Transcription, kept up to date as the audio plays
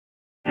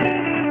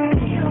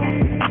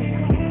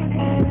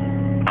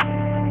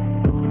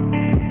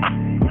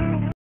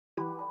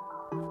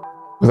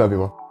up,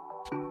 people?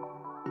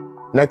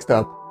 Next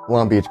up,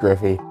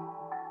 LongBeachGriffey.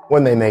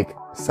 When they make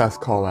sus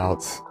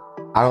callouts,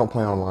 I don't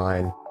play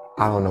online.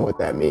 I don't know what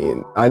that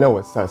means. I know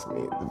what sus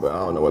means, but I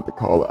don't know what to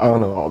call it. I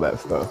don't know all that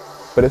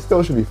stuff. But it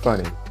still should be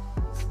funny,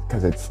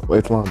 because it's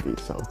Long Beach,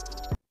 so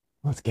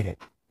let's get it.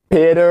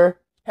 Pitter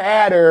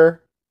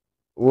patter.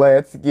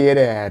 Let's get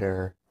at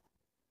her.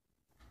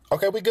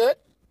 Okay, we good?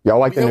 Y'all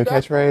like the new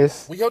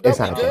catchphrase? We healed up. It's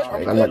not a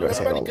catchphrase. I'm not gonna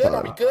say it all the time.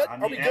 Are we good?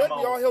 Are we good?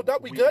 We all healed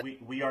up? We good?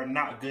 We are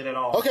not good at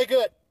all. Okay,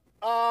 good.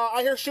 I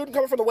hear shooting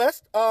coming from the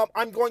west.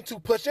 I'm going to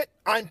push it.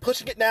 I'm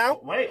pushing it now.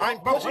 Wait. I'm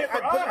pushing it.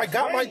 I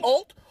got my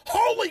ult.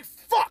 Holy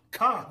fuck!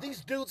 Huh.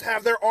 These dudes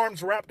have their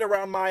arms wrapped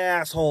around my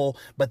asshole,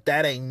 but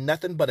that ain't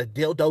nothing but a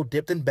dildo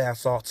dipped in bath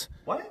salts.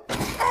 What?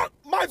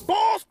 My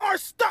balls are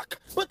stuck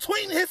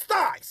between his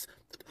thighs.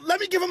 Let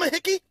me give him a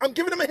hickey. I'm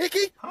giving him a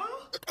hickey. Huh?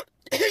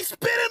 He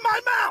spit in my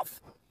mouth.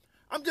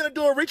 I'm gonna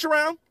do a reach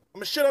around. I'm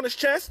gonna shit on his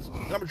chest,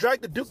 and I'm gonna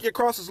drag the dookie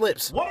across his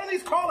lips. What are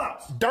these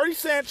callouts? Dirty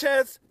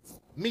Sanchez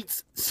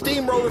meets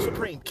Steamroller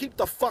Supreme. Keep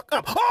the fuck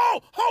up.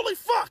 Oh, holy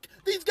fuck!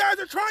 These guys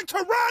are trying to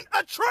run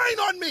a train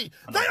on me.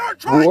 They are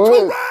trying to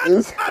run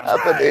a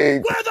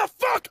train. Where the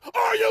fuck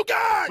are you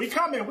guys? We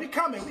coming.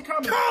 Come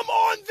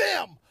on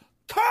them.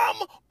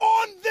 Come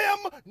on them.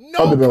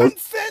 No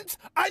consent.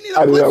 I need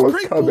a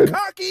blitzkrieg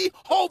bukkake.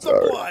 Hold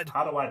the blood.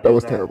 How do I do that?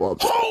 Was terrible.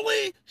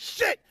 Holy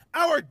shit.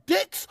 Our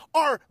dicks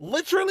are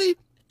literally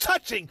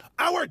touching.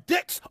 Our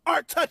dicks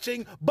are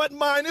touching, but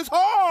mine is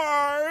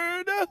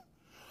hard.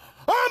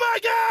 Oh my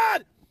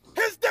God!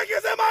 His dick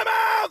is in my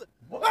mouth!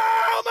 What?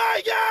 Oh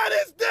my God!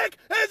 His dick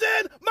is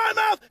in my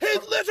mouth!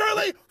 He's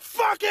literally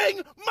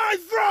fucking my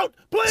throat!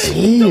 Please!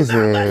 Jesus.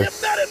 Do not let him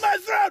nut in my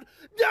throat!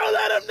 Don't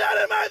let him nut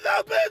in my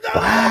throat! Please don't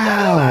let him nut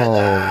in my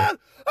throat!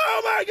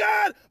 Oh my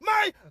God!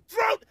 My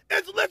throat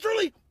is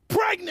literally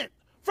pregnant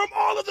from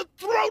all of the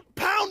throat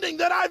pounding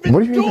that I've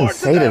endured. What do you even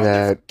say to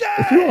that?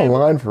 If you're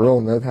online for real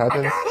and that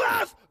happens.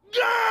 Let's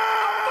go!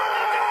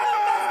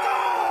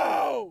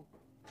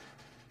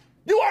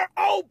 You are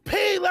OP,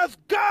 let's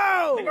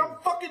go! Nigga, I'm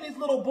fucking these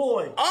little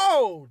boys.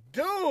 Oh,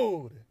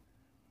 dude.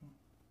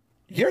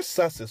 You're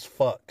sus as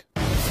fuck.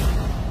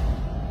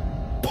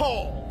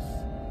 Pause.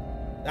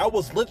 That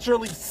was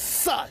literally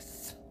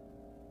sus.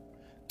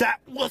 That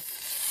was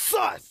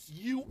sus.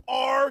 You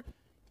are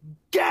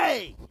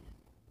gay.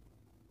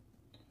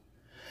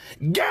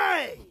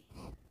 Gay.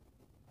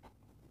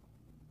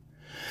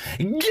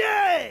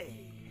 Gay.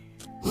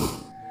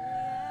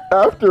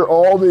 After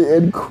all the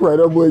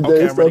incredibly gay I'm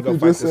ready stuff to you go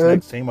just fight this said.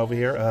 next team over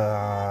here.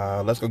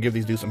 Let's go give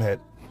these dudes some head.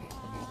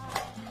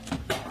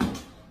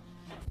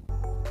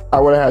 I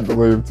would have had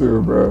to leave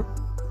too, bro.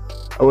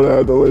 I would have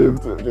had to leave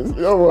too. Just,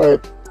 you know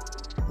what?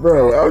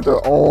 Bro, after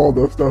all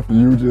the stuff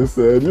you just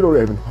said, you don't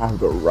even have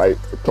the right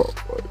to talk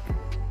like.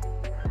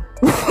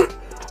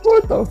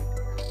 What the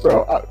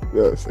bro,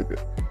 yeah, sick.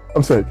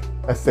 I'm sick.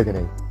 That's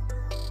sickening.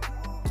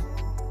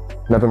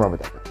 Nothing wrong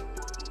with that.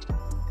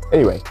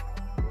 Anyway,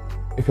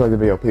 if you like the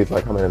video, please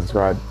like, comment, and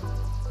subscribe.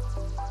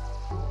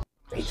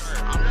 Peace.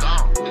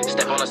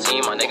 Step on the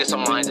scene, my niggas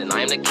some lines, and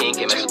I am the king.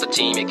 Can't mess with the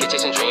team, yeah, keep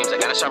chasing dreams. I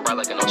gotta shine bright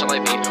like an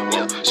ultralight beam.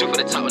 Yeah, shoot for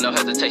the top with no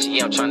hesitation.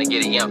 Yeah, I'm trying to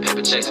get it. Yeah, I'm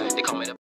paper chasing. They call me the